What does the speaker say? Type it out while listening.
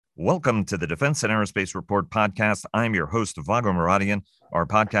Welcome to the Defense and Aerospace Report podcast. I'm your host, Vago Muradian. Our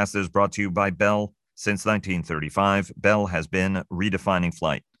podcast is brought to you by Bell. Since 1935, Bell has been redefining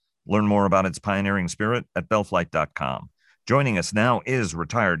flight. Learn more about its pioneering spirit at bellflight.com. Joining us now is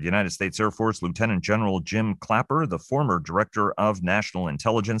retired United States Air Force Lieutenant General Jim Clapper, the former Director of National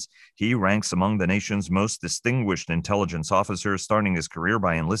Intelligence. He ranks among the nation's most distinguished intelligence officers, starting his career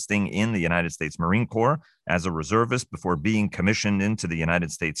by enlisting in the United States Marine Corps as a reservist before being commissioned into the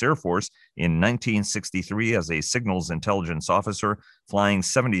United States Air Force in 1963 as a signals intelligence officer, flying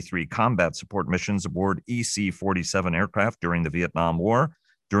 73 combat support missions aboard EC-47 aircraft during the Vietnam War.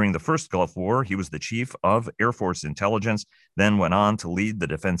 During the first Gulf War, he was the chief of Air Force Intelligence, then went on to lead the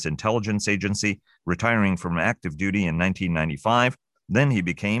Defense Intelligence Agency, retiring from active duty in 1995. Then he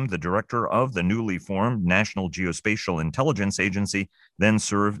became the director of the newly formed National Geospatial Intelligence Agency, then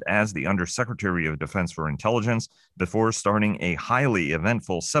served as the Undersecretary of Defense for Intelligence before starting a highly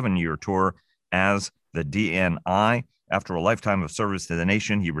eventful 7-year tour as the DNI. After a lifetime of service to the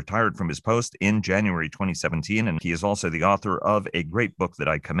nation, he retired from his post in January 2017, and he is also the author of a great book that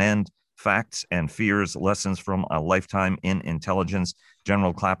I commend, Facts and Fears, Lessons from a Lifetime in Intelligence.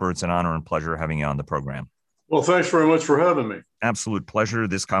 General Clapper, it's an honor and pleasure having you on the program. Well, thanks very much for having me. Absolute pleasure.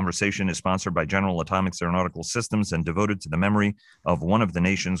 This conversation is sponsored by General Atomics Aeronautical Systems and devoted to the memory of one of the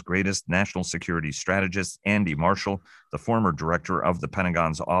nation's greatest national security strategists, Andy Marshall, the former director of the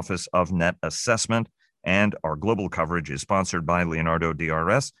Pentagon's Office of Net Assessment. And our global coverage is sponsored by Leonardo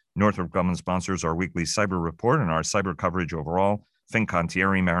DRS. Northrop Grumman sponsors our weekly cyber report and our cyber coverage overall.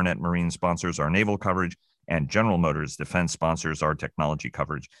 Fincantieri Marinette Marine sponsors our naval coverage, and General Motors Defense sponsors our technology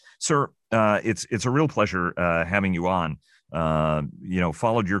coverage. Sir, it's a real pleasure having you on.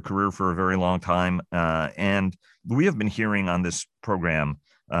 Followed your career for a very long time, and we have been hearing on this program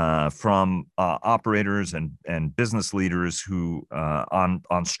from operators and business leaders who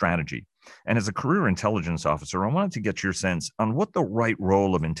on strategy. And as a career intelligence officer, I wanted to get your sense on what the right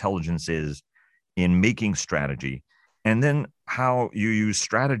role of intelligence is in making strategy, and then how you use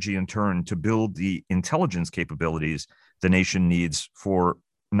strategy in turn to build the intelligence capabilities the nation needs for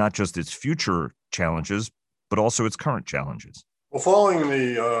not just its future challenges, but also its current challenges. Well, following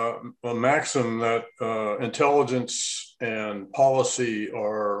the maxim that intelligence and policy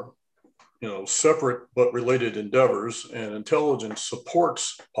are separate but related endeavors, and intelligence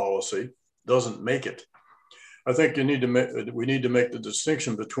supports policy, doesn't make it. I think we need to make the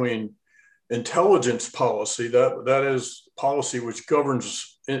distinction between intelligence policy, that is policy which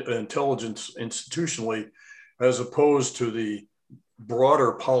governs intelligence institutionally, as opposed to the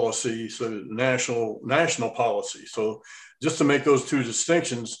broader policy, so national policy. So just to make those two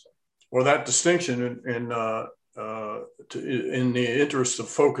distinctions, or that distinction in the interest of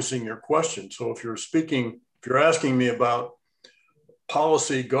focusing your question. So if you're asking me about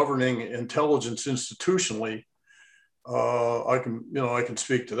policy governing intelligence institutionally, I can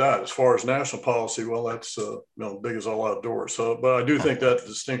speak to that. As far as national policy, well, that's big as all outdoors. So, but I do think that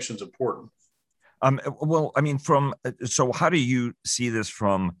distinction is important. So how do you see this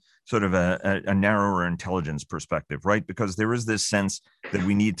from sort of a narrower intelligence perspective, right? Because there is this sense that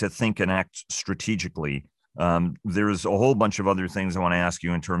we need to think and act strategically. There's a whole bunch of other things I want to ask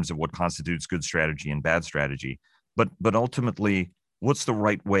you in terms of what constitutes good strategy and bad strategy. But ultimately, what's the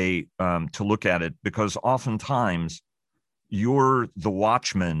right way to look at it? Because oftentimes you're the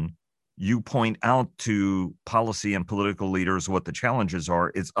watchman. You point out to policy and political leaders what the challenges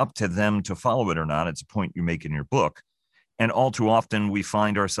are. It's up to them to follow it or not. It's a point you make in your book. And all too often, we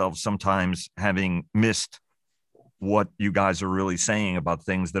find ourselves sometimes having missed what you guys are really saying about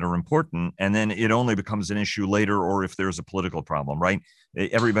things that are important. And then it only becomes an issue later, or if there's a political problem, right?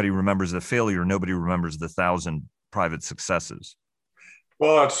 Everybody remembers the failure. Nobody remembers the 1,000 private successes.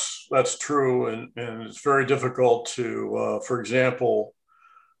 Well, that's true. And it's very difficult to, for example,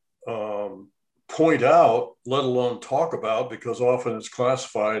 point out, let alone talk about, because often it's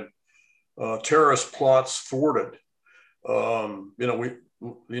classified, terrorist plots thwarted. The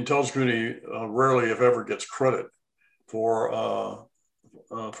intelligence community rarely, if ever, gets credit for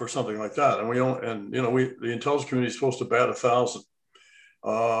something like that. And the intelligence community is supposed to bat 1,000.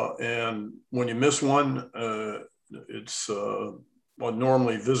 And when you miss one, it's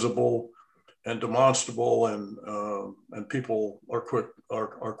normally visible and demonstrable, and people are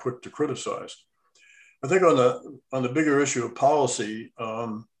quick to criticize. I think on the bigger issue of policy,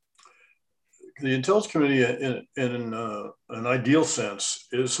 the intelligence community, in an ideal sense,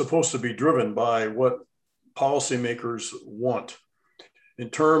 is supposed to be driven by what policymakers want in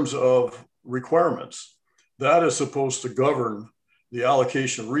terms of requirements. That is supposed to govern the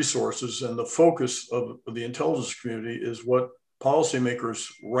allocation of resources, and the focus of the intelligence community is what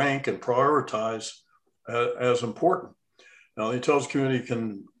policymakers rank and prioritize as important. Now, the intelligence community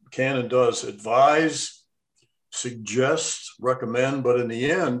can and does advise, suggest, recommend, but in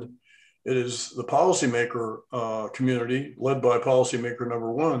the end, it is the policymaker community, led by policymaker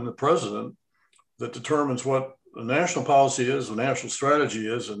number one, the president, that determines what the national policy is, the national strategy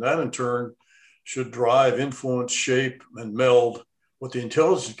is, and that in turn should drive, influence, shape, and meld what the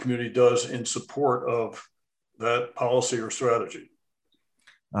intelligence community does in support of that policy or strategy.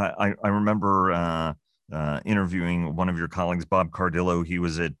 I remember interviewing one of your colleagues, Bob Cardillo. He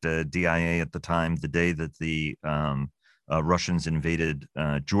was at DIA at the time, the day that the Russians invaded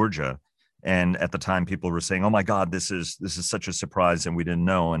Georgia. And at the time, people were saying, "Oh my God, this is such a surprise, and we didn't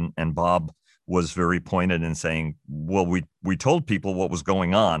know." And Bob was very pointed in saying, "Well, we told people what was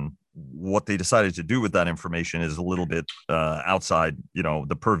going on. What they decided to do with that information is a little bit outside,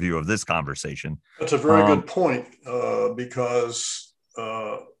 the purview of this conversation." That's a very good point, because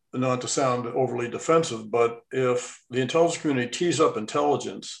not to sound overly defensive, but if the intelligence community tees up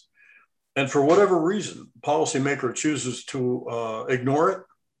intelligence, and for whatever reason, policymaker chooses to ignore it,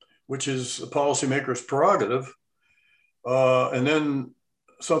 which is the policymaker's prerogative, and then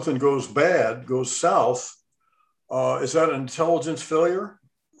something goes south, is that an intelligence failure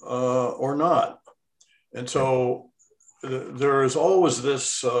or not? And so there is always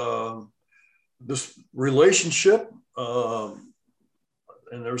this relationship,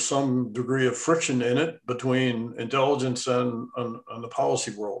 and there's some degree of friction in it between intelligence and the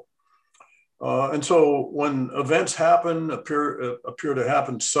policy world. And so when events appear to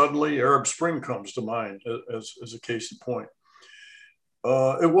happen suddenly, Arab Spring comes to mind as a case in point.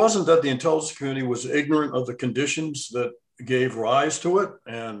 It wasn't that the intelligence community was ignorant of the conditions that gave rise to it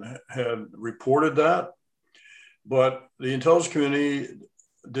and had reported that, but the intelligence community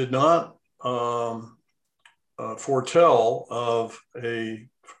did not foretell of a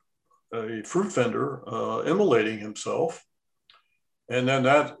fruit vendor immolating himself, and then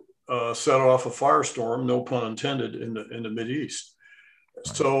that set off a firestorm, no pun intended, in the Mideast.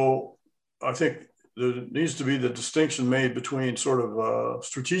 So I think there needs to be the distinction made between sort of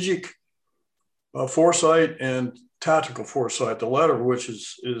strategic foresight and tactical foresight, the latter of which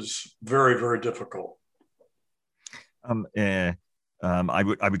is very, very difficult. I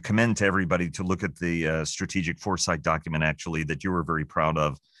would commend to everybody to look at the strategic foresight document, actually, that you were very proud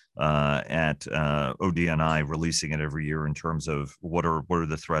of at ODNI, releasing it every year, in terms of what are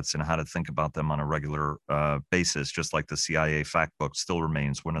the threats and how to think about them on a regular basis. Just like the CIA fact book still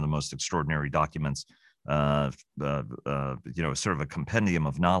remains one of the most extraordinary documents, sort of a compendium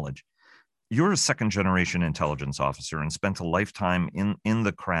of knowledge. You're a second-generation intelligence officer and spent a lifetime in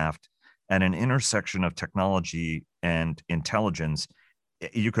the craft at an intersection of technology and intelligence.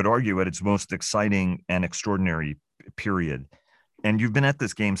 You could argue at its most exciting and extraordinary period. And you've been at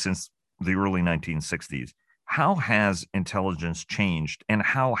this game since the early 1960s. How has intelligence changed, and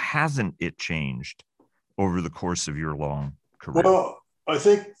how hasn't it changed over the course of your long career? Well, I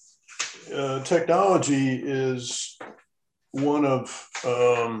think technology is one of,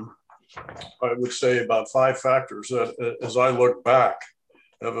 I would say, about 5 factors that, as I look back,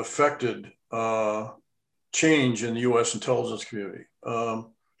 have affected change in the U.S. intelligence community.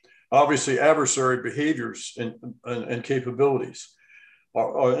 Obviously, adversary behaviors and capabilities.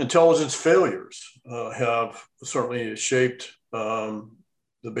 Intelligence failures have certainly shaped the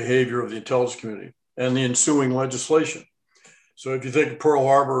behavior of the intelligence community and the ensuing legislation. So if you think of Pearl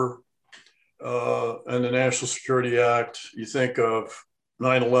Harbor and the National Security Act, you think of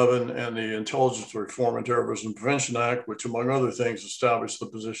 9/11 and the Intelligence Reform and Terrorism Prevention Act, which, among other things, established the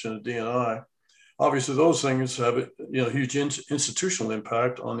position of DNI. Obviously, those things have huge institutional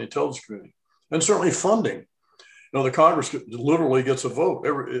impact on the intelligence community, and certainly funding. The Congress literally gets a vote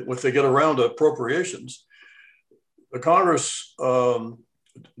if they get around to appropriations. The Congress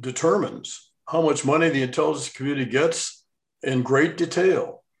determines how much money the intelligence community gets in great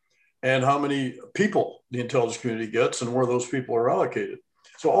detail, and how many people the intelligence community gets and where those people are allocated.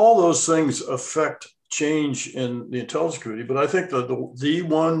 So all those things affect change in the intelligence community. But I think that the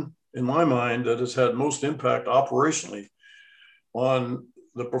one, in my mind, that has had most impact operationally on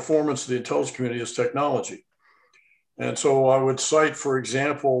the performance of the intelligence community is technology. And so I would cite, for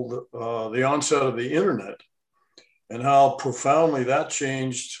example, the onset of the internet and how profoundly that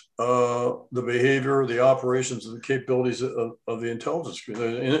changed the behavior, the operations, and the capabilities of the intelligence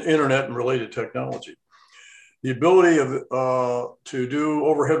community, the internet and related technology. The ability to do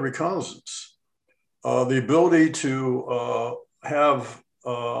overhead reconnaissance, the ability to have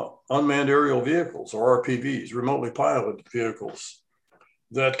unmanned aerial vehicles, or RPVs, remotely piloted vehicles,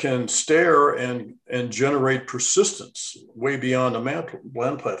 that can stare and generate persistence way beyond the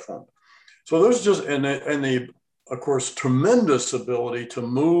land platform. So there's just, of course, tremendous ability to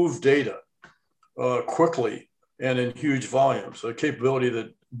move data quickly and in huge volumes, a capability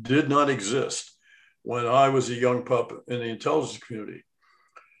that did not exist when I was a young pup in the intelligence community.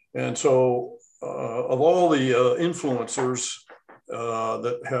 And so of all the influencers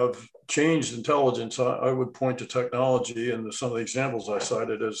that have changed intelligence, I would point to technology and some of the examples I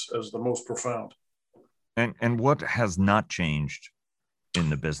cited as the most profound. And what has not changed in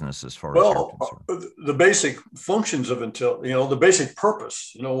the business as far as you're concerned? The basic functions of the basic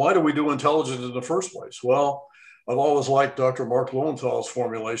purpose. Why do we do intelligence in the first place? Well, I've always liked Dr. Mark Lowenthal's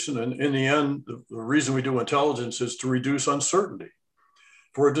formulation. And in the end, the reason we do intelligence is to reduce uncertainty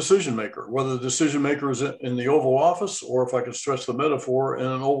for a decision maker, whether the decision maker is in the Oval Office or, if I could stretch the metaphor, in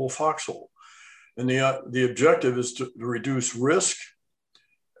an oval foxhole. And the objective is to reduce risk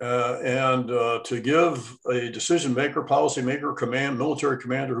and to give a decision maker, policy maker, military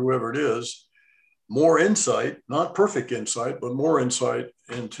commander, whoever it is, more insight, not perfect insight, but more insight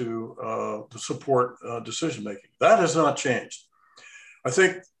into to support decision making. That has not changed. I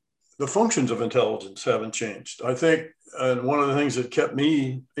think the functions of intelligence haven't changed. I think, and one of the things that kept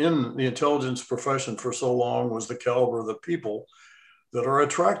me in the intelligence profession for so long was the caliber of the people that are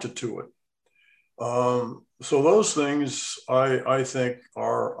attracted to it. So those things I think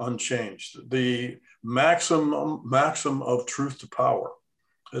are unchanged. The maxim of truth to power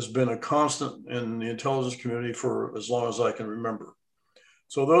has been a constant in the intelligence community for as long as I can remember.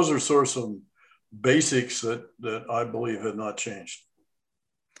 So those are sort of some basics that I believe have not changed.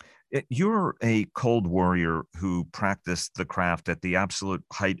 You're a Cold Warrior who practiced the craft at the absolute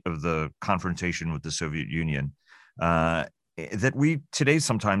height of the confrontation with the Soviet Union, that we today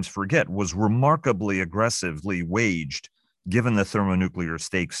sometimes forget was remarkably aggressively waged given the thermonuclear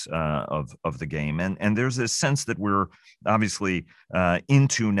stakes of the game. And there's this sense that we're obviously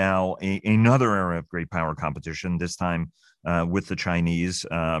into now another era of great power competition, this time with the Chinese,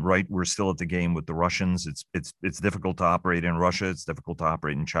 right? We're still at the game with the Russians. It's difficult to operate in Russia. It's difficult to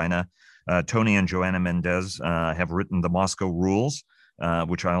operate in China. Tony and Joanna Mendez have written the Moscow Rules,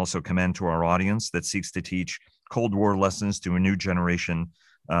 which I also commend to our audience, that seeks to teach Cold War lessons to a new generation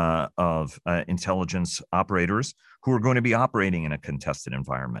of intelligence operators who are going to be operating in a contested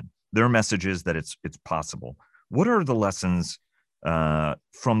environment. Their message is that it's possible. What are the lessons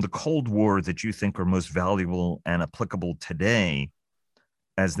from the Cold War that you think are most valuable and applicable today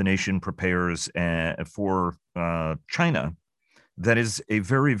as the nation prepares for China, that is a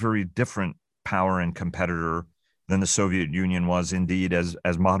very, very different power and competitor than the Soviet Union was, indeed, as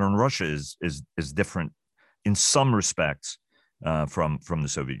modern Russia is different in some respects from the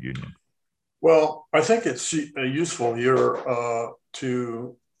Soviet Union? Well, I think it's useful here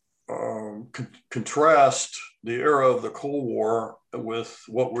to contrast the era of the Cold War with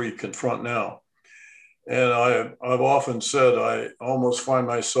what we confront now. And I've often said I almost find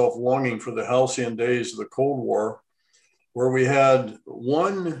myself longing for the halcyon days of the Cold War, where we had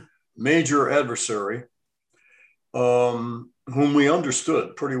one major adversary whom we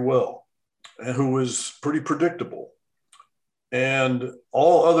understood pretty well and who was pretty predictable. And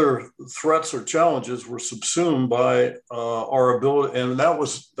all other threats or challenges were subsumed by our ability, and that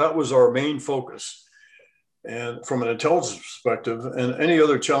was our main focus. And from an intelligence perspective, and any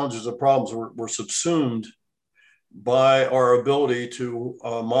other challenges or problems were subsumed by our ability to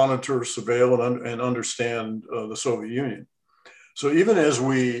monitor, surveil, and understand the Soviet Union. So even as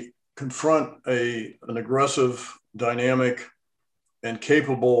we confront an aggressive, dynamic, and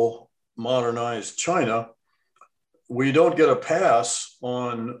capable modernized China, we don't get a pass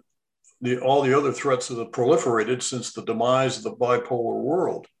on all the other threats that have proliferated since the demise of the bipolar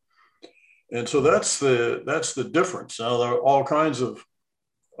world. And so that's the difference. Now, there are all kinds of,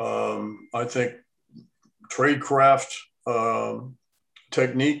 I think, tradecraft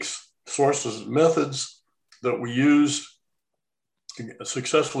techniques, sources, methods that we used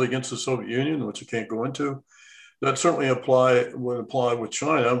successfully against the Soviet Union, which I can't go into, that certainly would apply with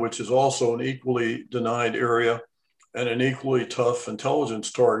China, which is also an equally denied area and an equally tough intelligence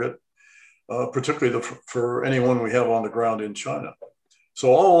target, particularly for anyone we have on the ground in China.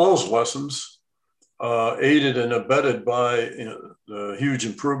 So all those lessons, aided and abetted by the huge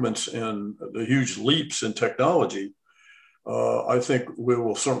improvements and the huge leaps in technology, I think we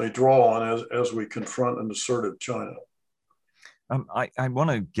will certainly draw on as we confront an assertive China. I want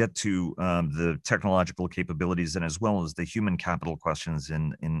to get to the technological capabilities and as well as the human capital questions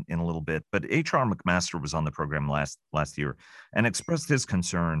in a little bit. But H.R. McMaster was on the program last year and expressed his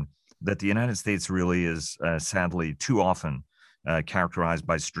concern that the United States really is sadly too often characterized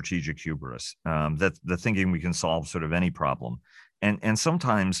by strategic hubris, that the thinking we can solve sort of any problem, and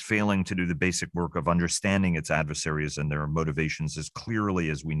sometimes failing to do the basic work of understanding its adversaries and their motivations as clearly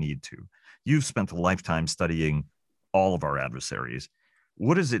as we need to. You've spent a lifetime studying all of our adversaries.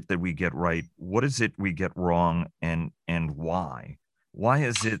 What is it that we get right? What is it we get wrong, and why? Why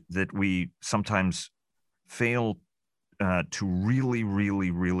is it that we sometimes fail to really,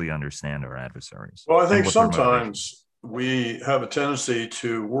 really, really understand our adversaries? Well, I think sometimes we have a tendency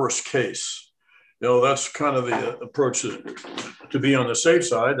to worst case. That's kind of the approach to be on the safe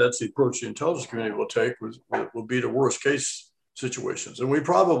side. That's the approach the intelligence community will take, will be the worst case situations. And we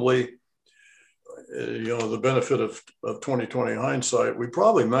probably, the benefit of 2020 hindsight, we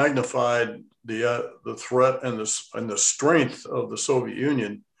probably magnified the threat and the strength of the Soviet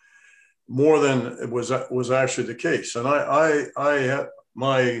Union more than it was actually the case. And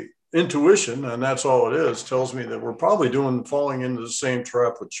my intuition, and that's all it is, tells me that we're probably falling into the same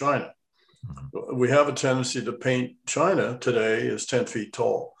trap with China. We have a tendency to paint China today as 10 feet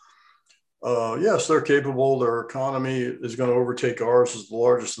tall. Yes, they're capable. Their economy is going to overtake ours as the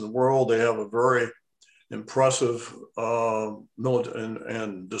largest in the world. They have a very impressive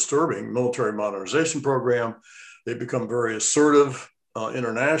and disturbing military modernization program. They become very assertive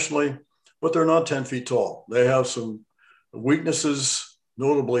internationally, but they're not 10 feet tall. They have some weaknesses,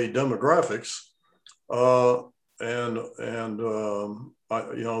 notably demographics, the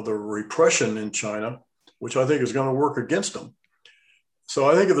repression in China, which I think is going to work against them. So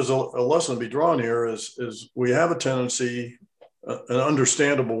I think if there's a lesson to be drawn here is we have a tendency, an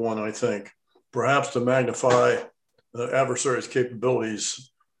understandable one, I think, perhaps to magnify the adversary's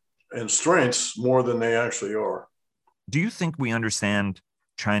capabilities and strengths more than they actually are. Do you think we understand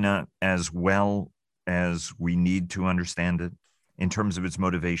China as well as we need to understand it in terms of its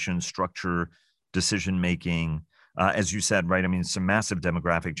motivation, structure, decision-making? As you said, right, I mean, some massive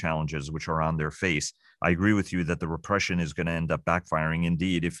demographic challenges which are on their face. I agree with you that the repression is going to end up backfiring.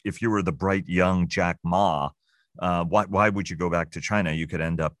 Indeed, if you were the bright young Jack Ma, why would you go back to China? You could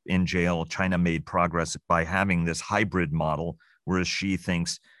end up in jail. China made progress by having this hybrid model, whereas Xi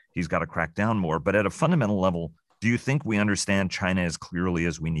thinks he's got to crack down more. But at a fundamental level, do you think we understand China as clearly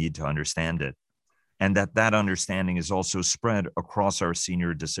as we need to understand it? And that understanding is also spread across our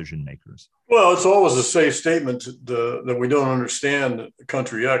senior decision makers? Well, it's always a safe statement that we don't understand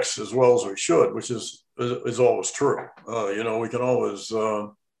country X as well as we should, which is always true. We can always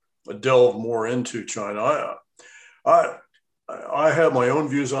delve more into China. I have my own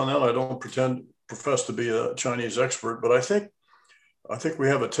views on that. I don't profess to be a Chinese expert, but I think we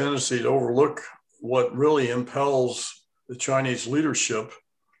have a tendency to overlook what really impels the Chinese leadership.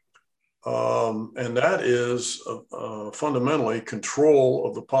 And that is fundamentally control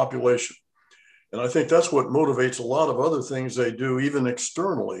of the population. And I think that's what motivates a lot of other things they do, even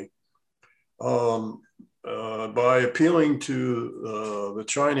externally, by appealing to the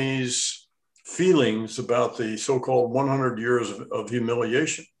Chinese feelings about the so-called 100 years of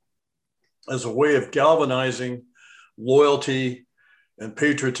humiliation as a way of galvanizing loyalty and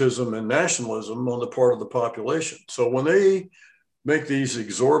patriotism and nationalism on the part of the population. So when they make these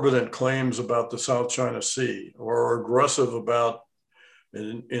exorbitant claims about the South China Sea or are aggressive about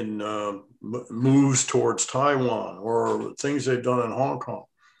in moves towards Taiwan or things they've done in Hong Kong,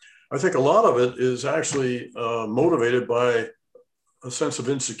 I think a lot of it is actually motivated by a sense of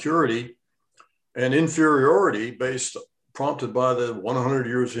insecurity and inferiority prompted by the 100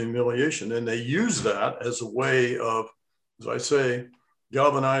 years of humiliation. And they use that as a way of, as I say,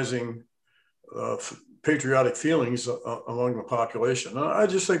 galvanizing patriotic feelings among the population. And I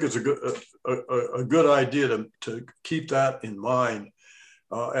just think it's a good idea to keep that in mind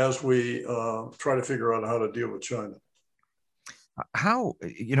as we try to figure out how to deal with China. How,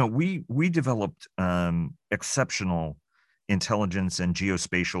 we developed exceptional intelligence and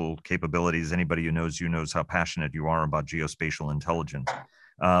geospatial capabilities. Anybody who knows you knows how passionate you are about geospatial intelligence.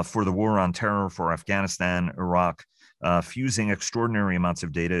 For the war on terror, for Afghanistan, Iraq, fusing extraordinary amounts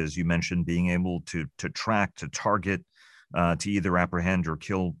of data, as you mentioned, being able to track, to target, to either apprehend or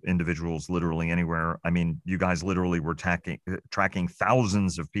kill individuals literally anywhere. I mean, you guys literally were tracking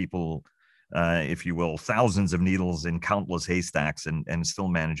thousands of people, if you will, thousands of needles in countless haystacks and still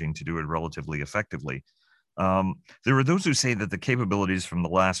managing to do it relatively effectively. There are those who say that the capabilities from the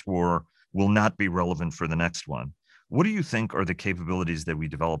last war will not be relevant for the next one. What do you think are the capabilities that we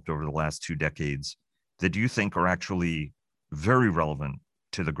developed over the last 2 decades that you think are actually very relevant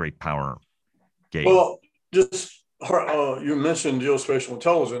to the great power game? Well, you mentioned geospatial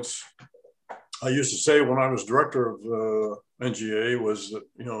intelligence. I used to say when I was director of NGA was that,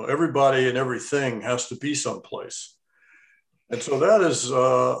 everybody and everything has to be someplace. And so that is,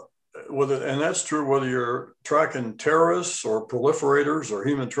 and that's true whether you're tracking terrorists or proliferators or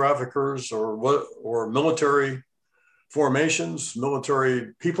human traffickers or military formations,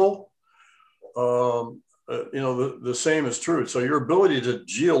 military people. The same is true. So your ability to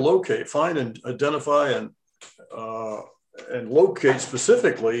geolocate, find and identify and locate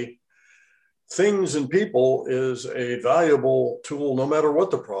specifically things and people is a valuable tool, no matter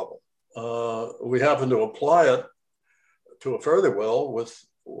what the problem. We happen to apply it to it fairly well with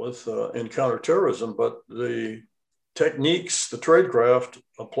in counterterrorism, but the techniques, the tradecraft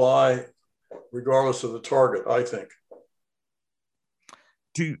apply regardless of the target, I think.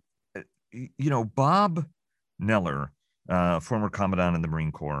 Bob Neller, former commandant in the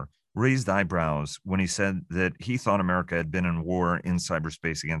Marine Corps, raised eyebrows when he said that he thought America had been in war in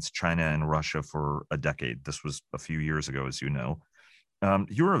cyberspace against China and Russia for a decade. This was a few years ago, as you know.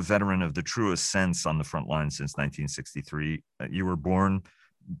 You're a veteran of the truest sense on the front line since 1963. You were born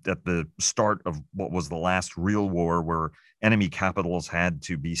at the start of what was the last real war, where enemy capitals had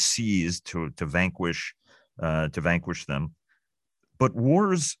to be seized to vanquish them. But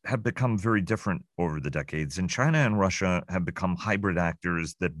wars have become very different over the decades, and China and Russia have become hybrid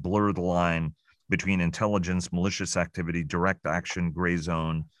actors that blur the line between intelligence, malicious activity, direct action, gray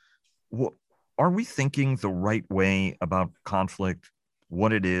zone. Are we thinking the right way about conflict,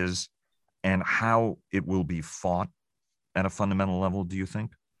 what it is, and how it will be fought at a fundamental level, do you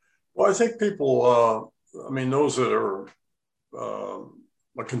think? Well, I think people, those that are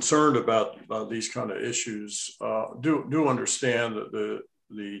concerned about these kind of issues do understand that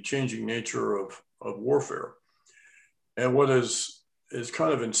the changing nature of warfare. And what is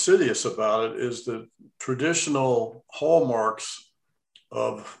kind of insidious about it is the traditional hallmarks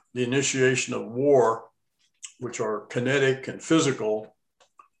of the initiation of war, which are kinetic and physical,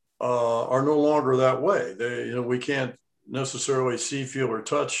 are no longer that way. We can't necessarily see, feel, or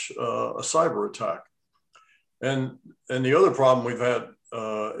touch a cyber attack. And the other problem we've had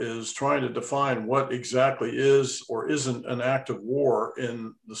is trying to define what exactly is or isn't an act of war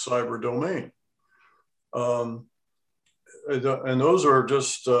in the cyber domain. And those are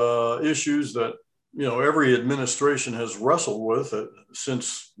just issues that every administration has wrestled with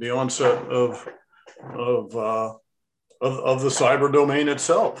since the onset of the cyber domain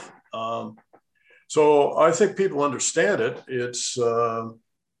itself. So I think people understand it. It's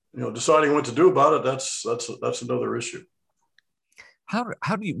deciding what to do about it. That's another issue.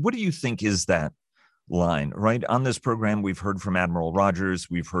 What do you think is that line, right? On this program, we've heard from Admiral Rogers.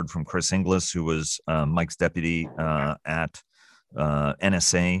 We've heard from Chris Inglis, who was Mike's deputy at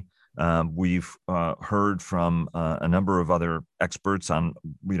NSA. We've heard from a number of other experts on,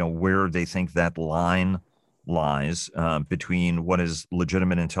 where they think that line lies between what is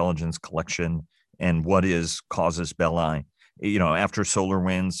legitimate intelligence collection and what is casus belli. After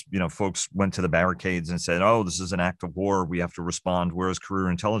SolarWinds, folks went to the barricades and said, "Oh, this is an act of war. We have to respond." Whereas career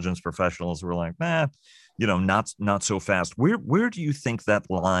intelligence professionals were like, not so fast. Where do you think that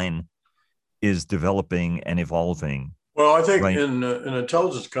line is developing and evolving? Well, I think in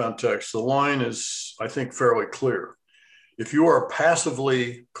intelligence context, the line is, I think, fairly clear. If you are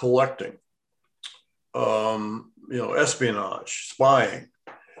passively collecting, espionage, spying,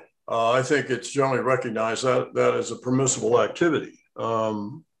 I think it's generally recognized that as a permissible activity.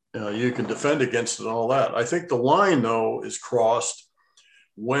 You can defend against it and all that. I think the line, though, is crossed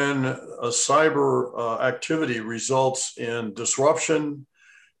when a cyber activity results in disruption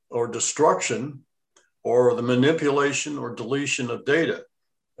or destruction or the manipulation or deletion of data.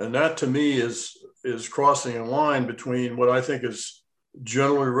 And that, to me, is crossing a line between what I think is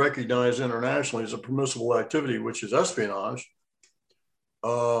generally recognized internationally as a permissible activity, which is espionage,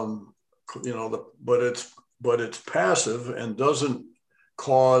 but it's passive and doesn't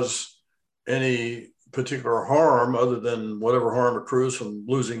cause any particular harm other than whatever harm accrues from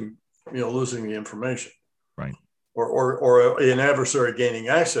losing the information, right? Or an adversary gaining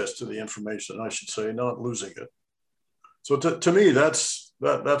access to the information, I should say, not losing it. So to me, that's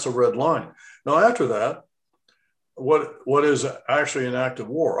a red line. Now, after that, what is actually an act of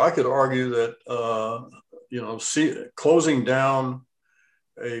war? I could argue that closing down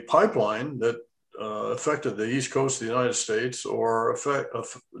a pipeline that affected the East Coast of the United States, or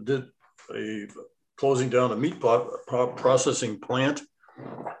did a closing down a meat processing plant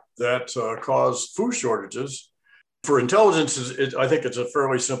that caused food shortages. For intelligence, I think it's a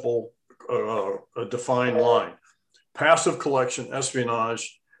fairly simple defined line. Passive collection,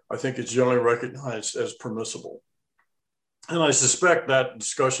 espionage, I think it's generally recognized as permissible. And I suspect that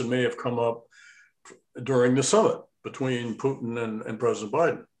discussion may have come up during the summit between Putin and President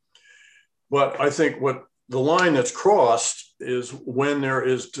Biden. But I think what the line that's crossed is when there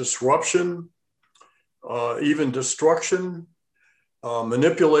is disruption, even destruction,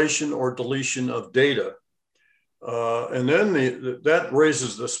 manipulation or deletion of data. And then that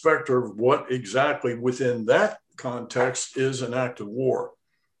raises the specter of what exactly within that context is an act of war.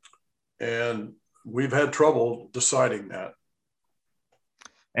 And we've had trouble deciding that.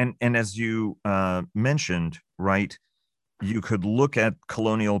 And as you mentioned, right, you could look at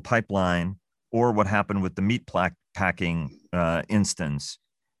Colonial Pipeline or what happened with the meat packing instance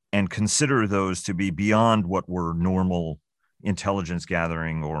and consider those to be beyond what were normal intelligence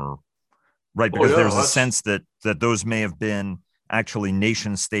gathering, or right, because there's a sense that those may have been actually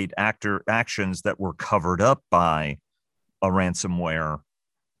nation state actions that were covered up by a ransomware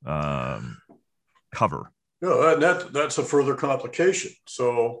cover. Yeah, that's a further complication.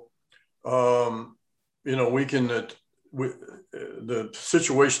 So, we can, the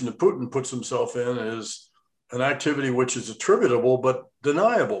situation that Putin puts himself in is an activity which is attributable but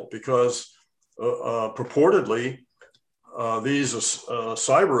deniable, because purportedly these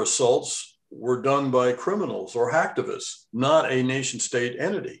cyber assaults were done by criminals or hacktivists, not a nation state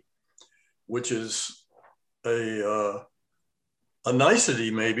entity, which is a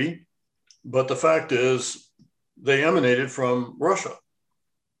nicety maybe, but the fact is they emanated from Russia.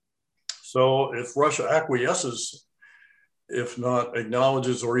 So if Russia acquiesces, if not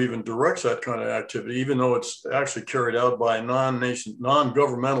acknowledges or even directs that kind of activity, even though it's actually carried out by a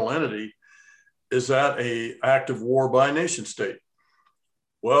non-governmental entity, is that an act of war by a nation state?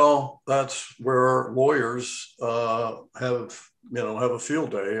 Well, that's where lawyers have a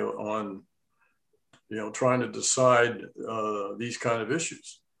field day on, trying to decide these kind of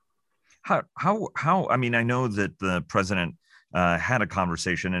issues. How? I mean, I know that the president had a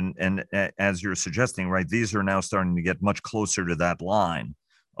conversation, and as you're suggesting, right, these are now starting to get much closer to that line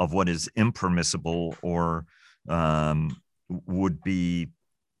of what is impermissible or would be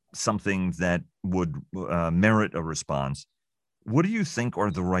something that would merit a response. What do you think are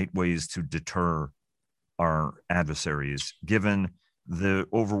the right ways to deter our adversaries, given the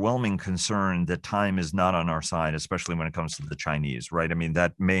overwhelming concern that time is not on our side, especially when it comes to the Chinese, right? I mean,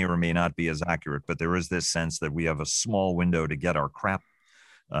 that may or may not be as accurate, but there is this sense that we have a small window to get our crap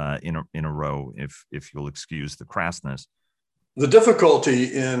in a row, if you'll excuse the crassness. The difficulty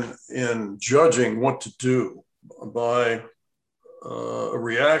in judging what to do by a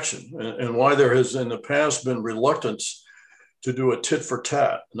reaction, and why there has in the past been reluctance to do a tit for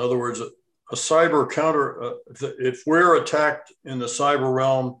tat. In other words, a cyber counter, if we're attacked in the cyber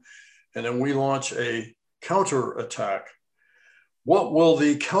realm and then we launch a counter attack, what will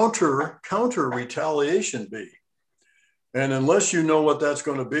the counter retaliation be? And unless you know what that's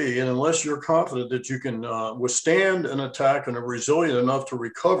going to be, and unless you're confident that you can withstand an attack and are resilient enough to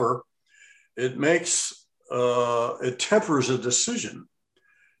recover, it tempers a decision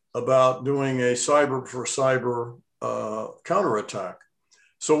about doing a cyber for cyber counterattack.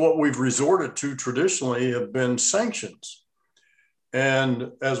 So what we've resorted to traditionally have been sanctions.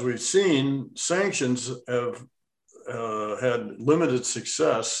 And as we've seen, sanctions have had limited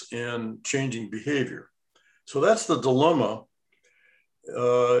success in changing behavior. So that's the dilemma.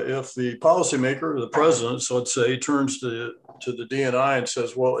 If the policymaker, the president, so let's say, turns to the DNI and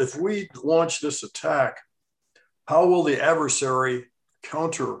says, well, if we launch this attack, how will the adversary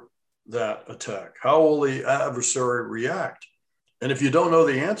counter that attack? How will the adversary react? And if you don't know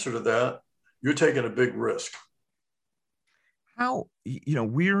the answer to that, you're taking a big risk. How,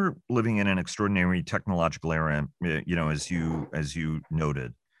 we're living in an extraordinary technological era, as you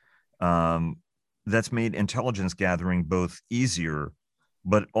noted, that's made intelligence gathering both easier,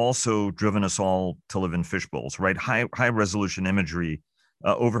 but also driven us all to live in fishbowls, right? High resolution imagery,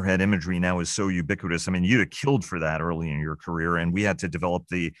 overhead imagery now is so ubiquitous. I mean, you'd have killed for that early in your career, and we had to develop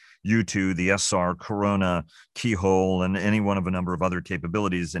the U2, the SR, Corona, Keyhole, and any one of a number of other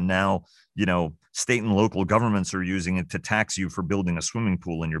capabilities. And now, state and local governments are using it to tax you for building a swimming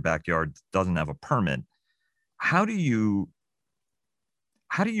pool in your backyard that doesn't have a permit. How do you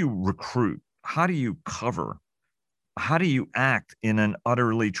recruit? How do you cover? How do you act in an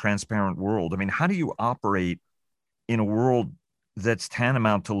utterly transparent world? I mean, how do you operate in a world that's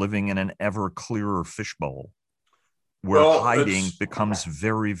tantamount to living in an ever clearer fishbowl where hiding becomes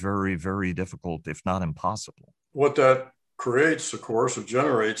very, very, very difficult, if not impossible? What that creates, of course, or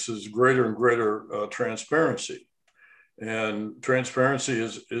generates, is greater and greater transparency. And transparency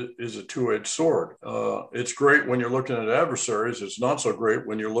is a two-edged sword. It's great when you're looking at adversaries. It's not so great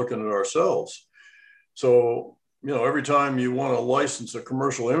when you're looking at ourselves. So, every time you want to license a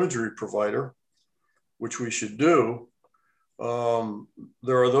commercial imagery provider, which we should do,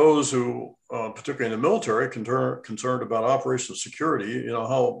 There are those who, particularly in the military, concerned about operational security. You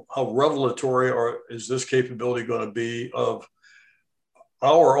know, how revelatory is this capability going to be of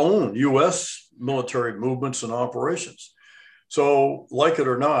our own U.S. military movements and operations? So, like it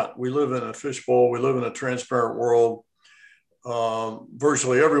or not, we live in a fishbowl. We live in a transparent world.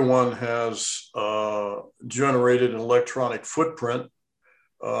 Virtually everyone has generated an electronic footprint.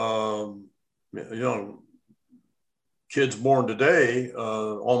 Kids born today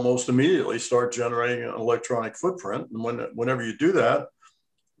almost immediately start generating an electronic footprint. And whenever you do that,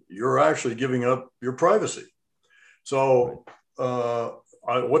 you're actually giving up your privacy. So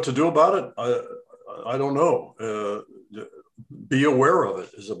what to do about it? I don't know. Be aware of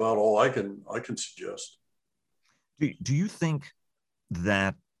it is about all I can suggest. Do you think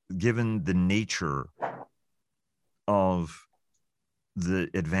that, given the nature of the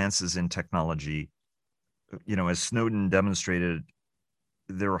advances in technology, you know, as Snowden demonstrated,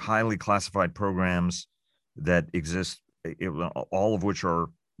 there are highly classified programs that exist, all of which are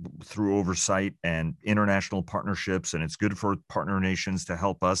through oversight and international partnerships, and it's good for partner nations to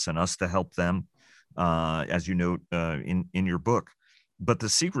help us and us to help them, as you note in your book. But the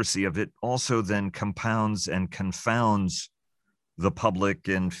secrecy of it also then compounds and confounds the public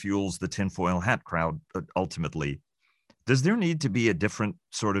and fuels the tinfoil hat crowd ultimately. Does there need to be a different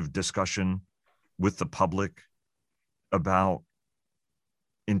sort of discussion with the public about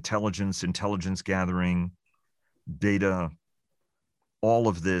intelligence gathering, data, all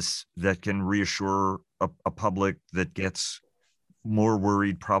of this that can reassure a public that gets more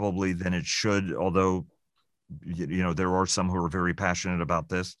worried probably than it should, although, you know, there are some who are very passionate about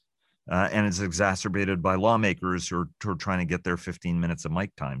this, and it's exacerbated by lawmakers who are trying to get their 15 minutes of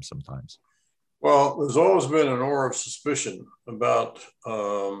mic time sometimes? Well, there's always been an aura of suspicion about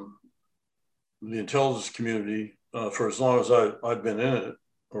the intelligence community for as long as I've been in it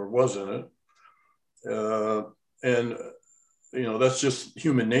or was in it. And, you know, that's just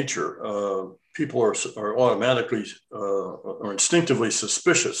human nature. People are automatically or instinctively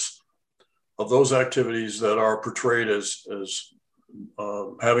suspicious of those activities that are portrayed as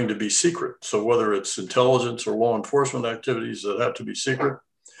having to be secret. So whether it's intelligence or law enforcement activities that have to be secret,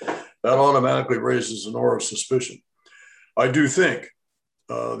 that automatically raises an aura of suspicion. I do think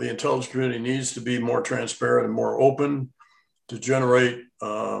the intelligence community needs to be more transparent and more open to generate,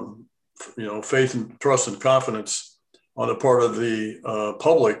 faith and trust and confidence on the part of the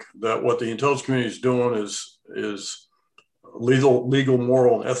public that what the intelligence community is doing is legal,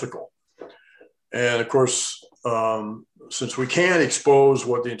 moral, and ethical. And of course, since we can't expose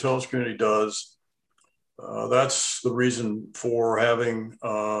what the intelligence community does, that's the reason for having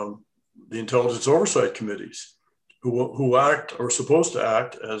the intelligence oversight committees who act or are supposed to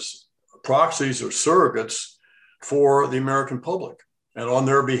act as proxies or surrogates for the American public, and on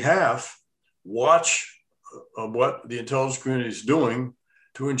their behalf, watch what the intelligence community is doing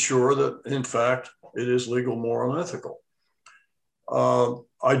to ensure that, in fact, it is legal, moral, and ethical.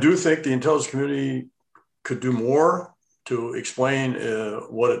 I do think the intelligence community could do more to explain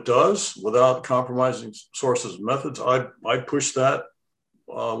what it does without compromising sources and methods. I pushed that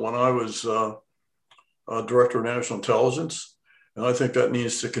when I was Director of National Intelligence, and I think that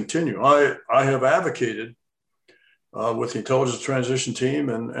needs to continue. I have advocated with the Intelligence Transition Team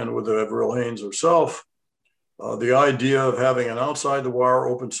and with Avril Haines herself, the idea of having an outside the wire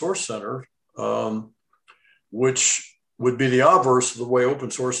open source center, which would be the obverse of the way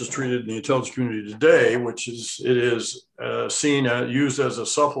open source is treated in the intelligence community today, which is it is used as a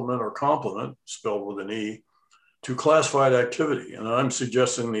supplement or complement, spelled with an E, to classified activity. And I'm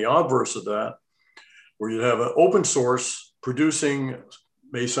suggesting the obverse of that, where you have an open source producing,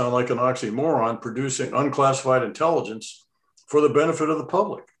 may sound like an oxymoron, producing unclassified intelligence for the benefit of the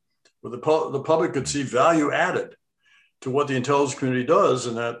public, where the public could see value added to what the intelligence community does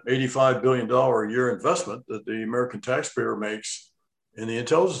in that $85 billion a year investment that the American taxpayer makes in the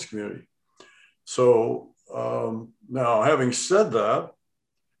intelligence community. So now, having said that,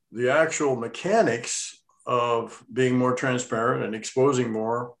 the actual mechanics of being more transparent and exposing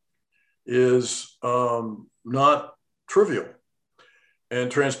more is not trivial.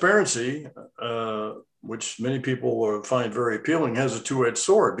 And transparency, which many people find very appealing, has a two-edged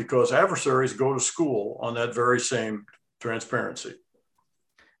sword, because adversaries go to school on that very same transparency.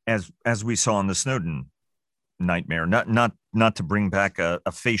 As we saw in the Snowden nightmare, not to bring back a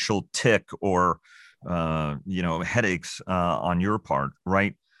facial tick or headaches on your part,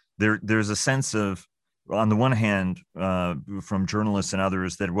 right? There's a sense of, on the one hand, from journalists and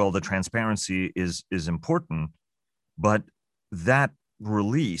others, that, well, the transparency is important, but that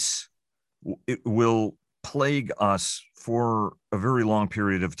release, it will plague us for a very long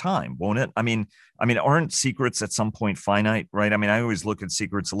period of time, won't it? Aren't secrets at some point finite, right? I mean, I always look at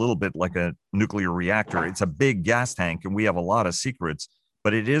secrets a little bit like a nuclear reactor. It's a big gas tank and we have a lot of secrets,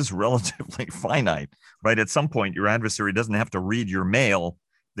 but it is relatively finite, right? At some point, your adversary doesn't have to read your mail.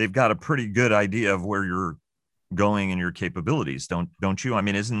 They've got a pretty good idea of where you're going and your capabilities, don't you? I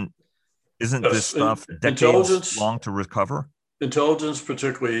mean, isn't this stuff decades long to recover? Intelligence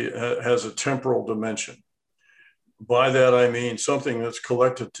particularly has a temporal dimension. By that, I mean something that's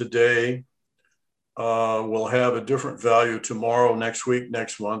collected today will have a different value tomorrow, next week,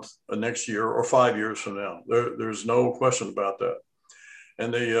 next month, next year, or 5 years from now. There's no question about that.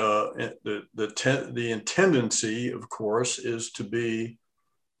 And the tendency, of course, is to be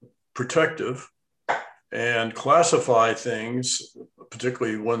protective and classify things,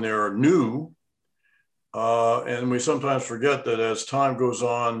 particularly when they're new. And we sometimes forget that as time goes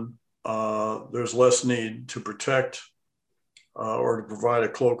on, there's less need to protect or to provide a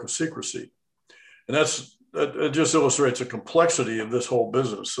cloak of secrecy. And that just illustrates the complexity of this whole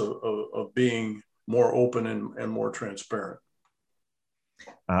business of being more open and more transparent.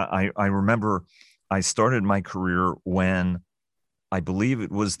 I remember I started my career when I believe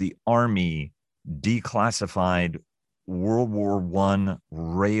it was the Army declassified World War I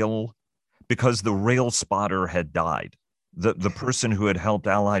rail, because the rail spotter had died. The person who had helped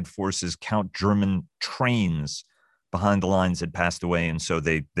Allied forces count German trains behind the lines had passed away. And so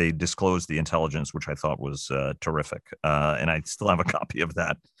they disclosed the intelligence, which I thought was terrific. And I still have a copy of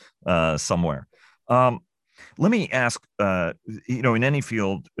that somewhere. Let me ask, in any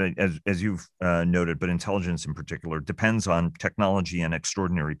field, as you've noted, but intelligence in particular depends on technology and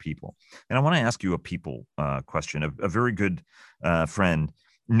extraordinary people. And I want to ask you a people question. A very good friend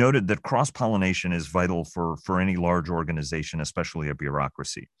noted that cross-pollination is vital for any large organization, especially a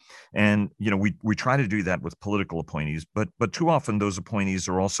bureaucracy. And, we try to do that with political appointees, but too often those appointees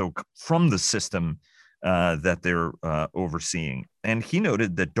are also from the system that they're overseeing. And he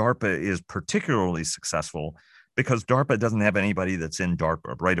noted that DARPA is particularly successful because DARPA doesn't have anybody that's in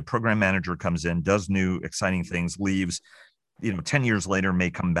DARPA, right? A program manager comes in, does new exciting things, leaves, 10 years later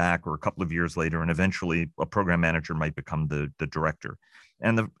may come back, or a couple of years later, and eventually a program manager might become the director.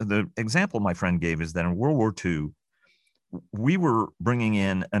 And the example my friend gave is that in World War II, we were bringing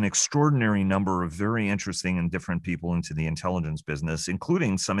in an extraordinary number of very interesting and different people into the intelligence business,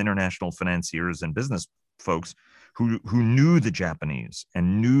 including some international financiers and business folks who knew the Japanese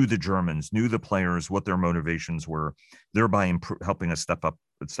and knew the Germans, knew the players, what their motivations were, thereby helping us step up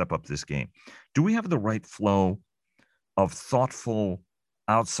this game. Do we have the right flow of thoughtful,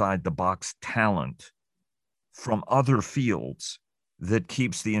 outside the box talent from other fields that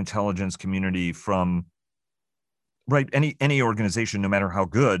keeps the intelligence community from, right? Any organization, no matter how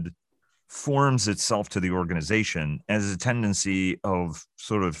good, forms itself to the organization as a tendency of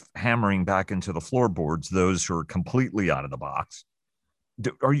sort of hammering back into the floorboards those who are completely out of the box.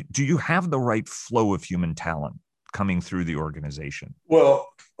 Do you have the right flow of human talent coming through the organization? Well,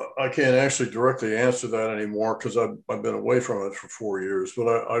 I can't actually directly answer that anymore because I've been away from it for 4 years. But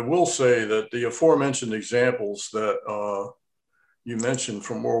I will say that the aforementioned examples that you mentioned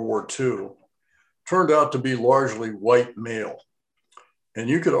from World War II turned out to be largely white male. And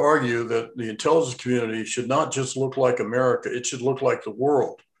you could argue that the intelligence community should not just look like America, it should look like the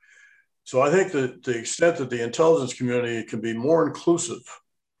world. So I think that the extent that the intelligence community can be more inclusive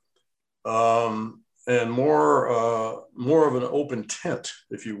and more of an open tent,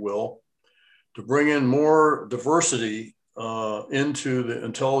 if you will, to bring in more diversity into the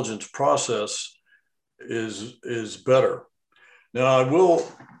intelligence process is better. Now, I will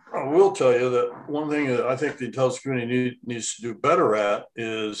tell you that one thing that I think the intelligence community needs to do better at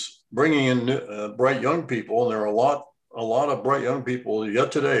is bringing in bright young people. And there are a lot of bright young people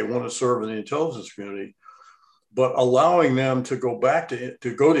yet today who want to serve in the intelligence community, but allowing them to go back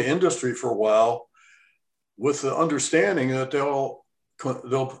to go to industry for a while with the understanding that they'll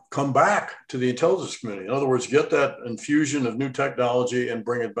come back to the intelligence community. In other words, get that infusion of new technology and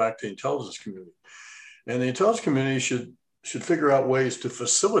bring it back to the intelligence community. And the intelligence community should figure out ways to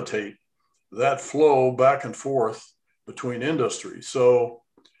facilitate that flow back and forth between industries. So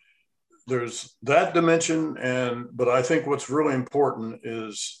there's that dimension, but I think what's really important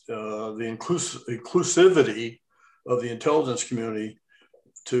is the inclusivity of the intelligence community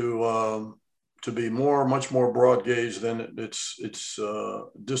to be much more broad gauge than its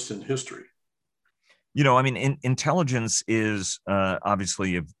distant history. Intelligence is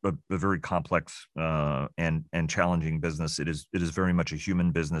obviously a very complex and challenging business. It is very much a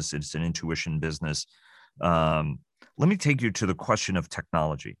human business. It's an intuition business. Let me take you to the question of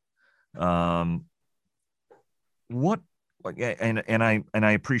technology. what and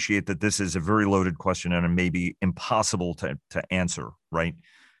I appreciate that this is a very loaded question and it may be impossible to answer, right?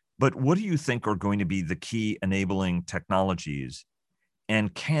 But what do you think are going to be the key enabling technologies,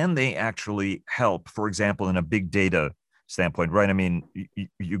 and can they actually help, for example, in a big data standpoint, right? I mean,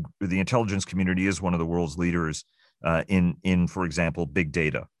 the intelligence community is one of the world's leaders in, for example, big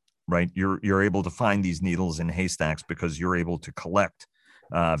data, right? You're able to find these needles in haystacks because you're able to collect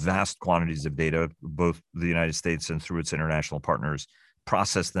vast quantities of data, both the United States and through its international partners,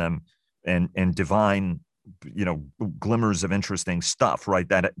 process them and divine, glimmers of interesting stuff, right?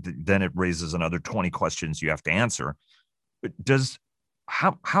 That then it raises another 20 questions you have to answer. Does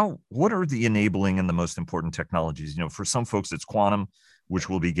how what are the enabling and the most important technologies? For some folks it's quantum, which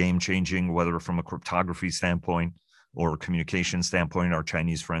will be game changing, whether from a cryptography standpoint or a communication standpoint. Our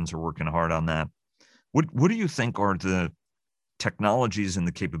Chinese friends are working hard on that. What do you think are the technologies and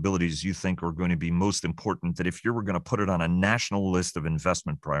the capabilities you think are going to be most important, that if you were going to put it on a national list of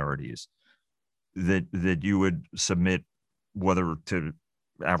investment priorities, that you would submit, whether to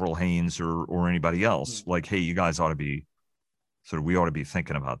Avril Haines or anybody else, like, hey, you guys ought to be we ought to be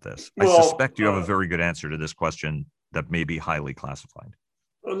thinking about this? I suspect you have a very good answer to this question that may be highly classified.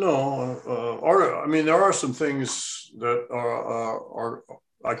 No, I mean, there are some things that are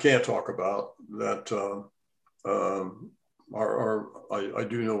I can't talk about that I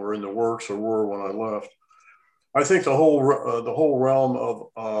do know were in the works or were when I left. I think the whole realm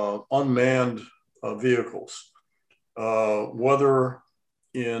of unmanned vehicles, whether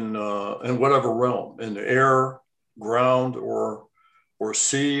in whatever realm, in the air, ground, or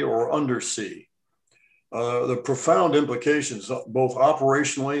sea or undersea, the profound implications, both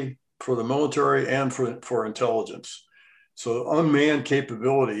operationally for the military and for intelligence. So unmanned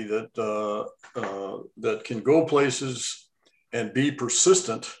capability that can go places and be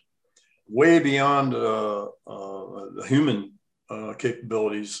persistent way beyond the human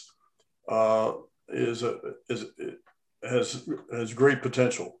capabilities has great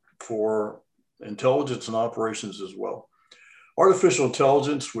potential for intelligence and operations as well. Artificial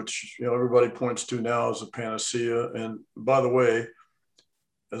intelligence, which everybody points to now as a panacea, and by the way,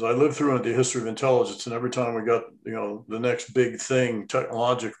 as I lived through the history of intelligence, and every time we got the next big thing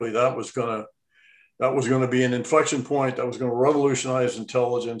technologically, that was going to be an inflection point that was going to revolutionize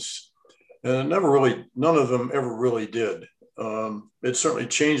intelligence, and none of them ever really did. It certainly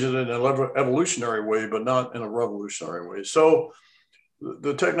changed it in an evolutionary way, but not in a revolutionary way. So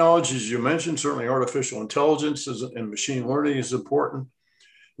the technologies you mentioned, certainly artificial intelligence and machine learning is important.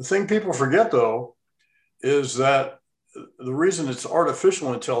 The thing people forget, though, is that the reason it's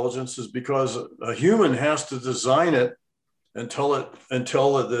artificial intelligence is because a human has to design it and tell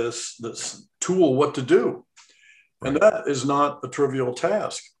this tool what to do. Right. And that is not a trivial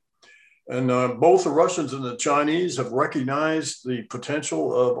task. And both the Russians and the Chinese have recognized the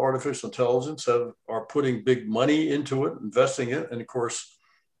potential of artificial intelligence, are putting big money into it, investing it. And of course,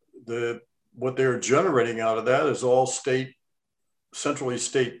 what they're generating out of that is all centrally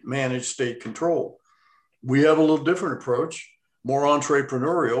state managed, state control. We have a little different approach, more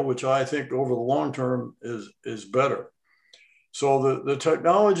entrepreneurial, which I think over the long term is better. So the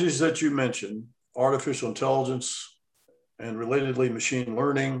technologies that you mentioned, artificial intelligence and relatedly machine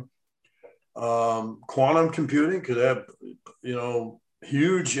learning, quantum computing could have,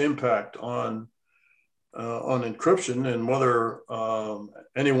 huge impact on encryption, and whether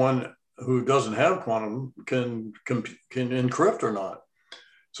anyone who doesn't have quantum can encrypt or not.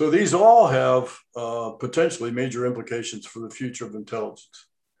 So these all have potentially major implications for the future of intelligence.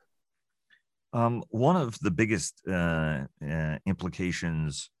 One of the biggest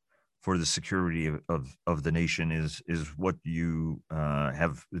implications for the security of the nation is what you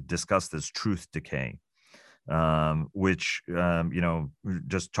have discussed as truth decay, which,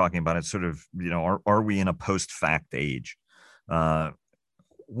 just talking about it, sort of, are we in a post-fact age?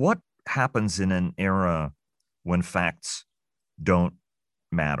 What happens in an era when facts don't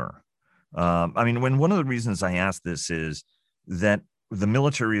matter? When one of the reasons I ask this is that the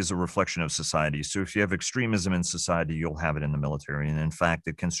military is a reflection of society. So if you have extremism in society, you'll have it in the military. And in fact,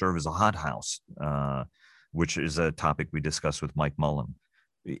 it can serve as a hothouse, which is a topic we discussed with Mike Mullen.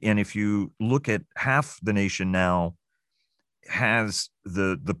 And if you look at half the nation now has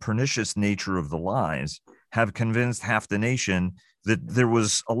the pernicious nature of the lies have convinced half the nation that there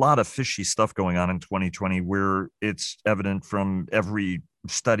was a lot of fishy stuff going on in 2020, where it's evident from every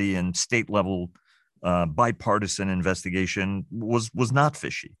study and state level bipartisan investigation was not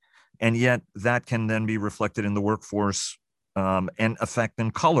fishy. And yet that can then be reflected in the workforce and affect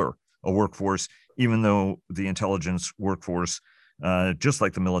and color a workforce, even though the intelligence workforce just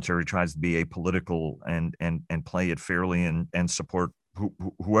like the military tries to be apolitical and play it fairly and support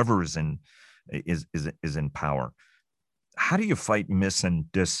whoever is in power. How do you fight mis and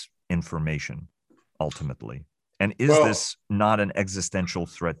disinformation ultimately? And is this not an existential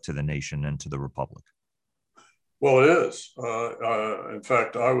threat to the nation and to the republic? Well, it is. In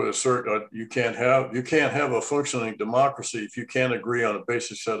fact, I would assert that you can't have a functioning democracy if you can't agree on a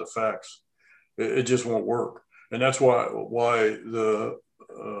basic set of facts. It just won't work, and that's why the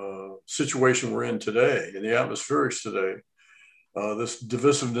situation we're in today, in the atmospherics today, this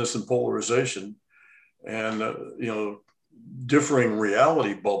divisiveness and polarization, and differing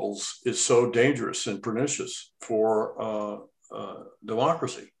reality bubbles is so dangerous and pernicious for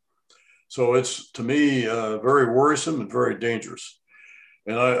democracy. So it's, to me, very worrisome and very dangerous.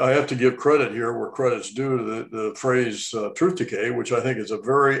 And I have to give credit here where credit's due to the phrase truth decay, which I think is a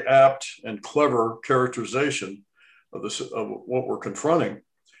very apt and clever characterization of what we're confronting.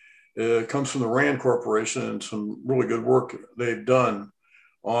 It comes from the RAND Corporation and some really good work they've done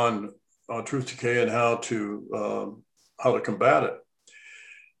on truth decay and how to combat it.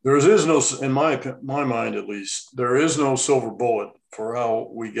 There is no, in my mind at least, there is no silver bullet for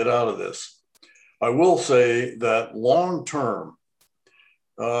how we get out of this. I will say that long term,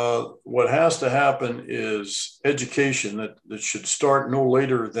 what has to happen is education that should start no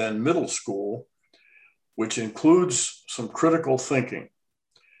later than middle school, which includes some critical thinking.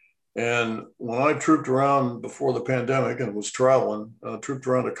 And when I trooped around before the pandemic and was traveling, trooped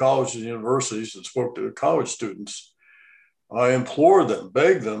around to colleges and universities and spoke to college students, I implored them,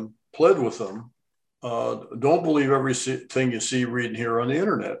 begged them, pled with them, don't believe everything you see, read, and hear on the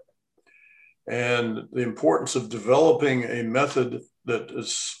internet. And the importance of developing a method that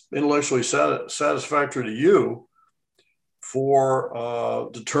is intellectually satisfactory to you for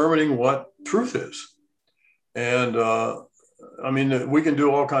determining what truth is. And I mean, we can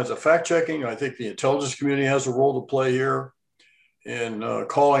do all kinds of fact checking. I think the intelligence community has a role to play here in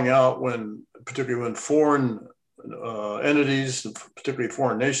calling out particularly when foreign entities, particularly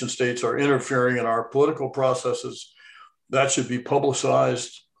foreign nation states, are interfering in our political processes. That should be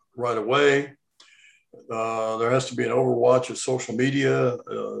publicized right away. There has to be an overwatch of social media,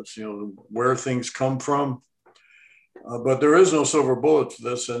 where things come from. But there is no silver bullet to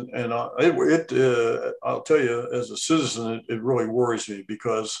this, and I'll tell you, as a citizen, it really worries me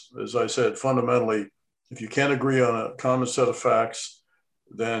because, as I said, fundamentally, if you can't agree on a common set of facts,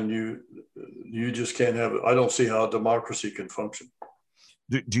 then you just can't have it. I don't see how democracy can function.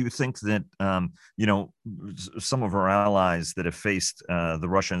 Do you think that some of our allies that have faced the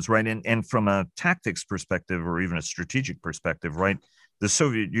Russians, right, and from a tactics perspective or even a strategic perspective, right, the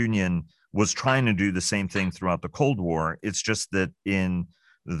Soviet Union was trying to do the same thing throughout the Cold War. It's just that in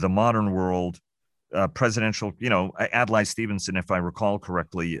the modern world, presidential, Adlai Stevenson, if I recall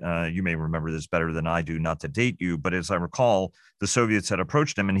correctly, you may remember this better than I do, not to date you, but as I recall, the Soviets had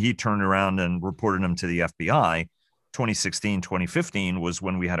approached him and he turned around and reported him to the FBI. 2016, 2015 was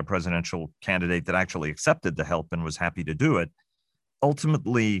when we had a presidential candidate that actually accepted the help and was happy to do it.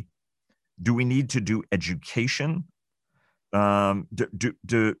 Ultimately, do we need to do education?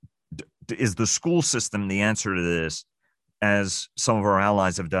 Is the school system the answer to this, as some of our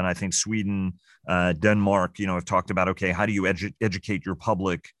allies have done? I think Sweden, Denmark, have talked about, okay, how do you educate your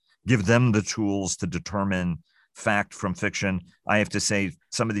public, give them the tools to determine fact from fiction? I have to say,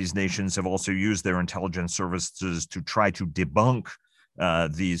 some of these nations have also used their intelligence services to try to debunk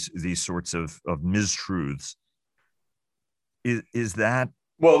these sorts of mistruths. Is that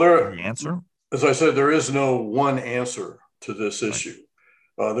the answer? As I said, there is no one answer to this issue.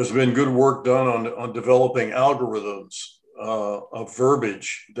 There's been good work done on developing algorithms of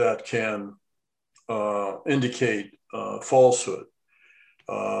verbiage that can indicate falsehood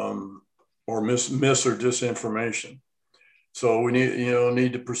or mis or disinformation. So we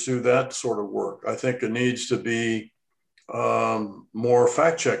need to pursue that sort of work. I think it needs to be more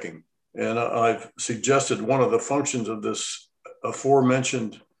fact checking, and I've suggested one of the functions of this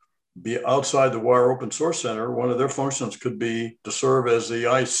aforementioned be outside the Wire Open Source Center. One of their functions could be to serve as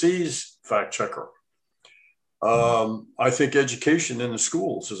the IC's fact checker. I think education in the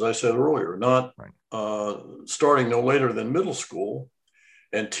schools, as I said earlier, not starting no later than middle school,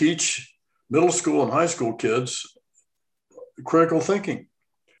 and teach middle school and high school kids critical thinking.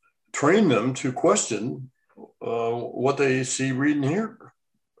 Train them to question what they see, read, and hear,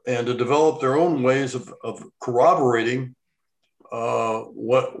 and to develop their own ways of corroborating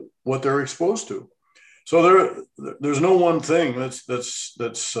what they're exposed to. So there's no one thing that's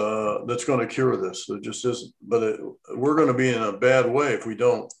going to cure this. It just isn't. But we're going to be in a bad way if we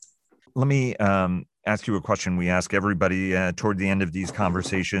don't. Let me ask you a question we ask everybody toward the end of these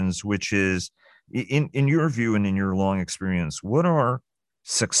conversations, which is, in your view and in your long experience, what are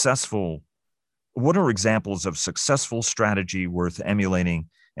examples of successful strategy worth emulating,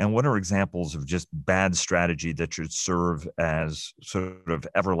 and what are examples of just bad strategy that should serve as sort of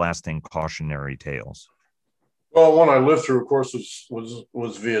everlasting cautionary tales? Well, one I lived through, of course,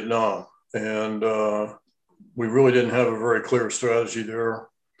 was Vietnam, and we really didn't have a very clear strategy there.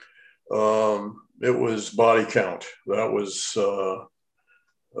 It was body count. That was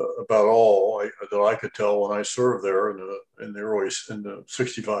about all that I could tell when I served there in the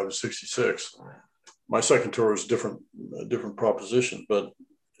 65 and 66. My second tour was a different proposition, but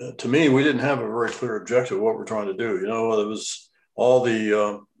to me, we didn't have a very clear objective of what we're trying to do. You know, it was all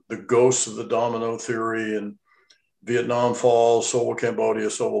the ghosts of the domino theory and Vietnam falls, so will Cambodia,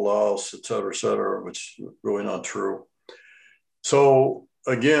 so will Laos, et cetera, which is really not true. So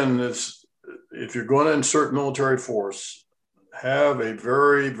again, if you're going to insert military force, have a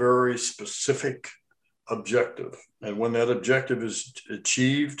very, very specific objective. And when that objective is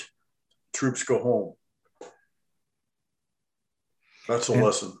achieved, troops go home. That's a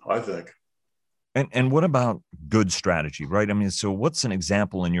lesson, I think. And what about good strategy, right? I mean, so what's an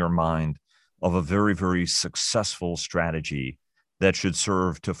example in your mind of a very, very successful strategy that should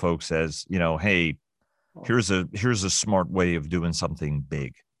serve to folks as, you know, hey, here's a smart way of doing something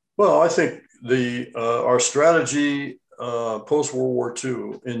big? Well, I think our strategy post World War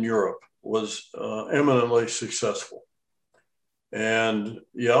II in Europe was eminently successful, and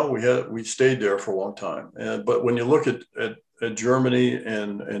yeah, we stayed there for a long time. But when you look at Germany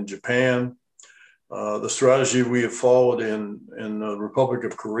and Japan, the strategy we have followed in the Republic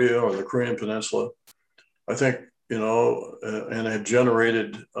of Korea or the Korean Peninsula, I think, you know, and have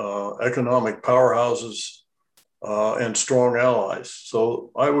generated economic powerhouses and strong allies.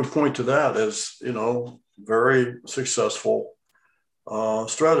 So I would point to that as, you know, very successful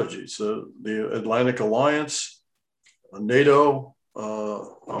strategies. The Atlantic Alliance, NATO,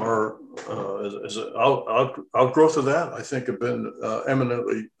 are as an outgrowth of that, I think, have been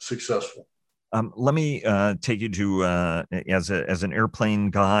eminently successful. Let me take you to as an airplane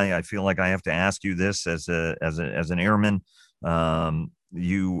guy. I feel like I have to ask you this as an airman.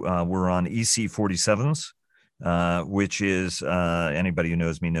 You were on EC-47s, which is anybody who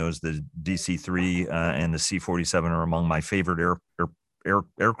knows me knows the DC-3 and the C-47 are among my favorite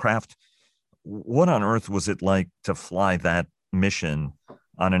aircraft. What on earth was it like to fly that mission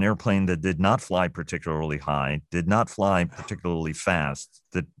on an airplane that did not fly particularly high, did not fly particularly fast,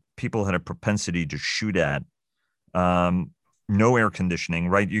 that people had a propensity to shoot at? No air conditioning,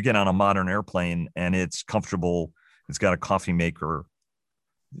 right? You get on a modern airplane and it's comfortable. It's got a coffee maker.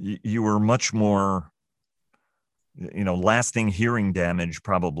 You were much more, you know, lasting hearing damage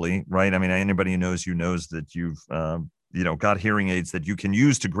probably, right? I mean, anybody who knows you knows that you've, you know, got hearing aids that you can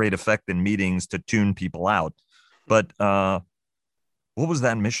use to great effect in meetings to tune people out. But what was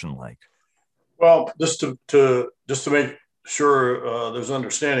that mission like? Well, just to make sure there's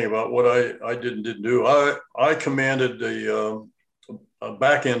understanding about what I did and didn't do. I commanded a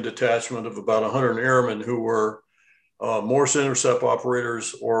back end detachment of about 100 airmen who were Morse intercept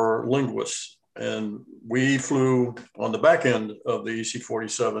operators or linguists, and we flew on the back end of the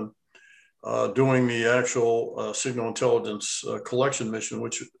EC-47, doing the actual signal intelligence collection mission,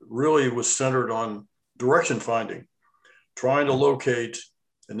 which really was centered on direction finding, trying to locate,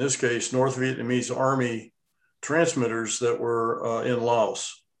 in this case, North Vietnamese Army transmitters that were in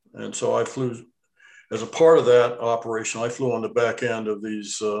Laos. And so I flew, as a part of that operation, I flew on the back end of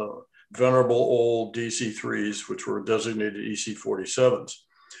these venerable old DC-3s, which were designated EC-47s.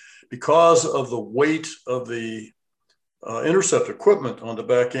 Because of the weight of the intercept equipment on the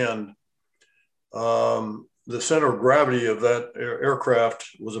back end, the center of gravity of that aircraft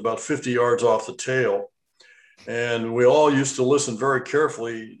was about 50 yards off the tail. And we all used to listen very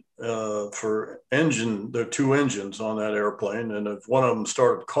carefully for there are two engines on that airplane. And if one of them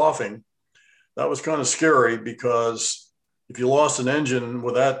started coughing, that was kind of scary, because if you lost an engine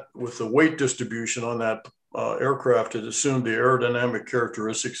with the weight distribution on that aircraft, it assumed the aerodynamic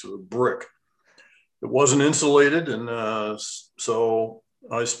characteristics of a brick. It wasn't insulated. And so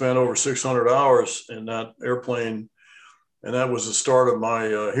I spent over 600 hours in that airplane. And that was the start of my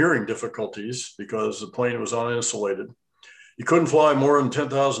hearing difficulties, because the plane was uninsulated. You couldn't fly more than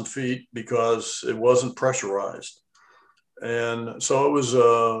 10,000 feet because it wasn't pressurized. And so it was,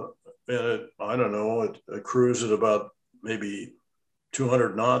 I don't know, a cruise at about maybe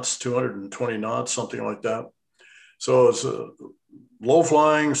 200 knots, 220 knots, something like that. So it's a low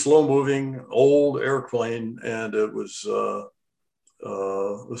flying, slow moving, old airplane. And it was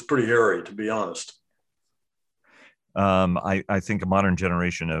pretty hairy, to be honest. I think a modern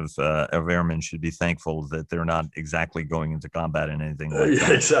generation of airmen should be thankful that they're not exactly going into combat in anything like Yeah,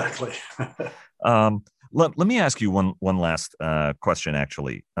 that. exactly. Let me ask you one last question.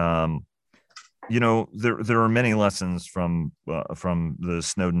 Actually, there are many lessons from the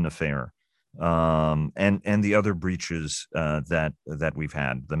Snowden affair, and the other breaches that we've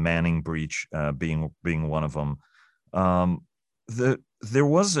had. The Manning breach being one of them. There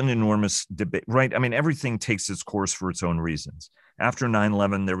was an enormous debate, right? I mean, everything takes its course for its own reasons. After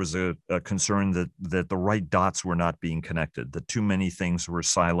 9/11, there was a concern that the right dots were not being connected, that too many things were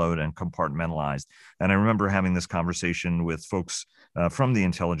siloed and compartmentalized. And I remember having this conversation with folks from the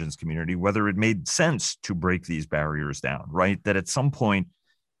intelligence community, whether it made sense to break these barriers down, right? That at some point,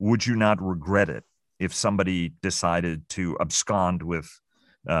 would you not regret it if somebody decided to abscond with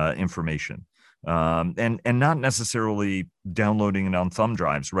information? And not necessarily downloading it on thumb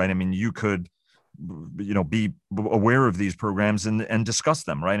drives, right? I mean, you could, be aware of these programs and discuss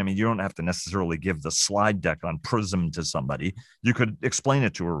them, right? I mean, you don't have to necessarily give the slide deck on Prism to somebody. You could explain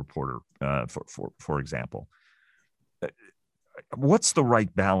it to a reporter, for example. What's the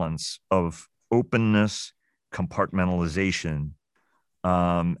right balance of openness, compartmentalization,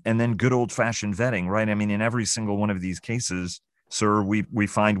 and then good old fashioned vetting, right? I mean, in every single one of these cases, sir, we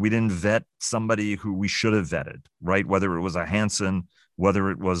find we didn't vet somebody who we should have vetted, right? Whether it was a Hansen,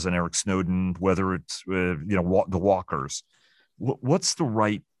 whether it was an Eric Snowden, whether it's the Walkers. What's the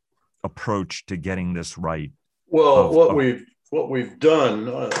right approach to getting this right? Well, what we've done.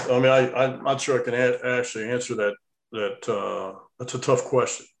 I mean, I'm not sure I can actually answer that. That's a tough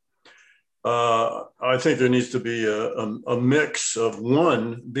question. I think there needs to be a mix of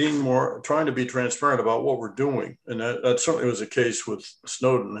one being more trying to be transparent about what we're doing, and that certainly was the case with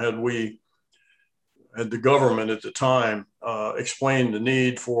Snowden. Had the government at the time explained the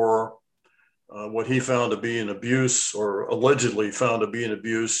need for what he found to be an abuse, or allegedly found to be an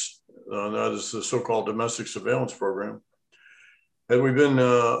abuse, that is the so-called domestic surveillance program. Had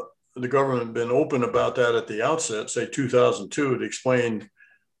the government been open about that at the outset, say 2002, to explain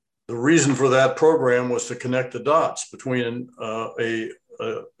the reason for that program was to connect the dots between a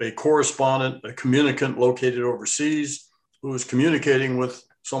correspondent, a communicant located overseas who was communicating with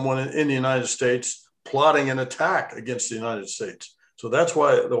someone in the United States, plotting an attack against the United States. So that's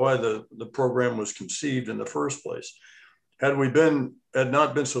why the program was conceived in the first place. Had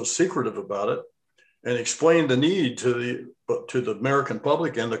not been so secretive about it and explained the need to the American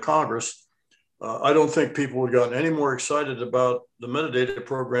public and the Congress, I don't think people would have gotten any more excited about the metadata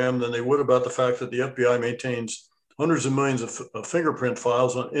program than they would about the fact that the FBI maintains hundreds of millions of fingerprint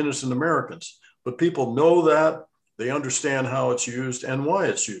files on innocent Americans. But people know that, they understand how it's used and why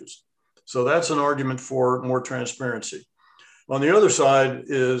it's used. So that's an argument for more transparency. On the other side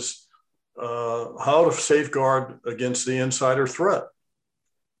is how to safeguard against the insider threat.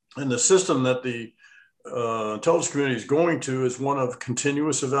 And the system that the intelligence community is going to is one of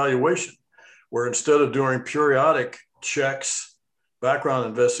continuous evaluation, where instead of doing periodic checks, background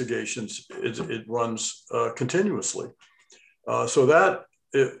investigations, it runs continuously. So that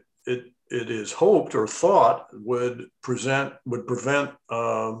it is hoped or thought would prevent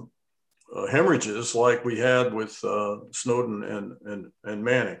hemorrhages like we had with Snowden and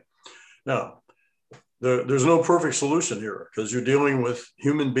Manning. Now, there's no perfect solution here because you're dealing with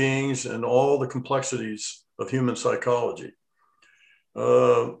human beings and all the complexities of human psychology.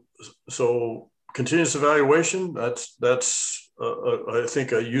 So continuous evaluation, that's I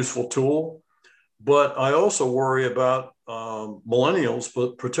think a useful tool. But I also worry about millennials,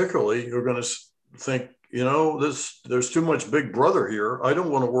 but particularly who are going to think, there's too much big brother here. I don't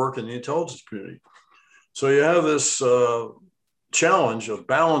want to work in the intelligence community. So you have this challenge of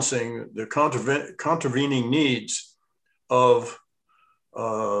balancing the contravening needs of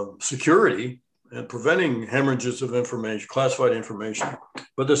security and preventing hemorrhages of information, classified information,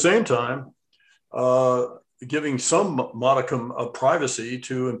 but at the same time, giving some modicum of privacy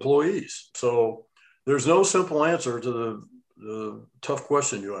to employees. So there's no simple answer to the tough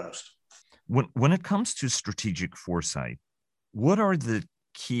question you asked. When it comes to strategic foresight, what are the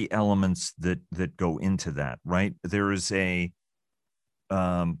key elements that go into that, right? There is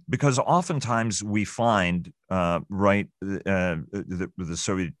because oftentimes we find, right, the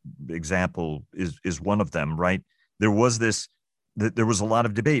Soviet example is one of them, right? There was a lot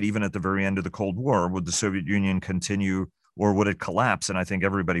of debate, even at the very end of the Cold War, would the Soviet Union continue or would it collapse? And I think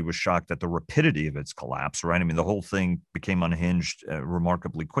everybody was shocked at the rapidity of its collapse, right? I mean, the whole thing became unhinged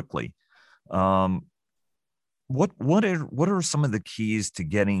remarkably quickly. What are some of the keys to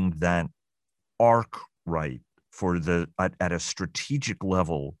getting that arc right for at a strategic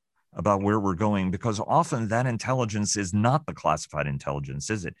level about where we're going? Because often that intelligence is not the classified intelligence,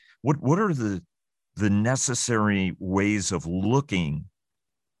 is it? What are the necessary ways of looking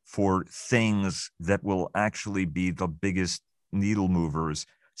for things that will actually be the biggest needle movers,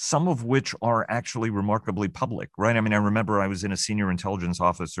 some of which are actually remarkably public, right? I mean, I remember I was in a senior intelligence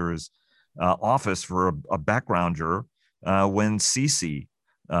officer's office for a backgrounder when Sisi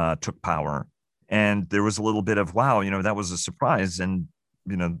took power. And there was a little bit of, wow, that was a surprise. And,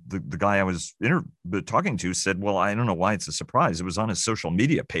 the guy I was talking to said, well, I don't know why it's a surprise. It was on his social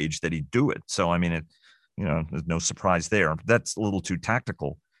media page that he'd do it. So, I mean, there's no surprise there. That's a little too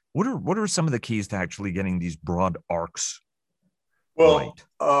tactical. What are some of the keys to actually getting these broad arcs right?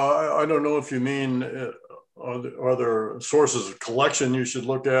 I don't know if you mean are there sources of collection you should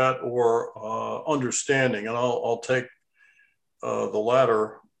look at or understanding, and I'll take the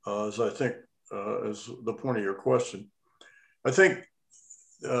latter as I think is the point of your question. I think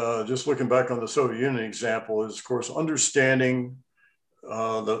just looking back on the Soviet Union example is, of course, understanding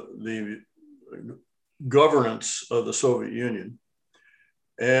the governance of the Soviet Union,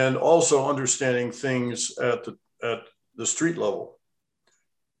 and also understanding things at the street level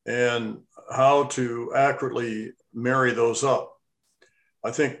and how to accurately marry those up.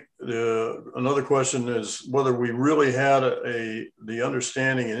 I think another question is whether we really had the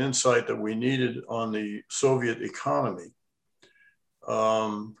understanding and insight that we needed on the Soviet economy,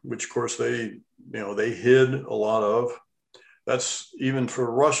 which of course they hid a lot of. That's even for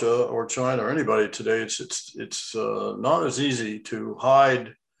Russia or China or anybody today. It's not as easy to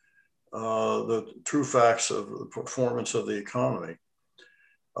hide the true facts of the performance of the economy.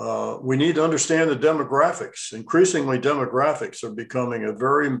 We need to understand the demographics. Increasingly, demographics are becoming a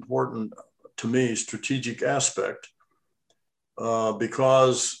very important, to me, strategic aspect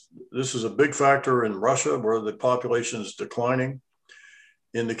because this is a big factor in Russia where the population is declining.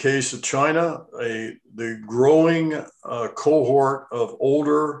 In the case of China, the growing cohort of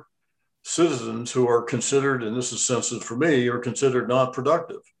older citizens who are considered, and this is sensitive for me, are considered not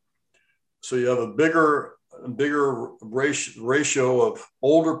productive. So you have a bigger ratio of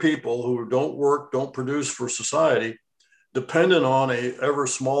older people who don't work, don't produce for society, dependent on a ever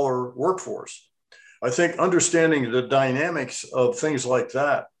smaller workforce. I think understanding the dynamics of things like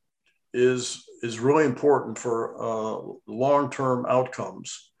that is really important for long-term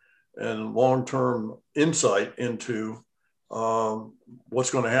outcomes and long-term insight into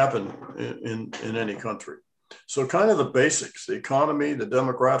what's going to happen in any country. So kind of the basics, the economy, the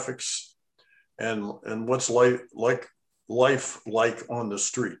demographics, and what's life like on the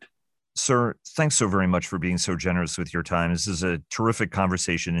street. Sir, thanks so very much for being so generous with your time. This is a terrific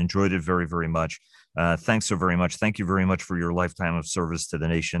conversation. Enjoyed it very, very much. Thanks so very much. Thank you very much for your lifetime of service to the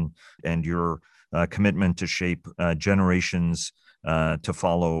nation and your commitment to shape generations to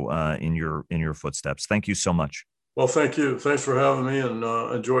follow in your footsteps. Thank you so much. Well, thank you. Thanks for having me, and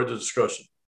enjoyed the discussion.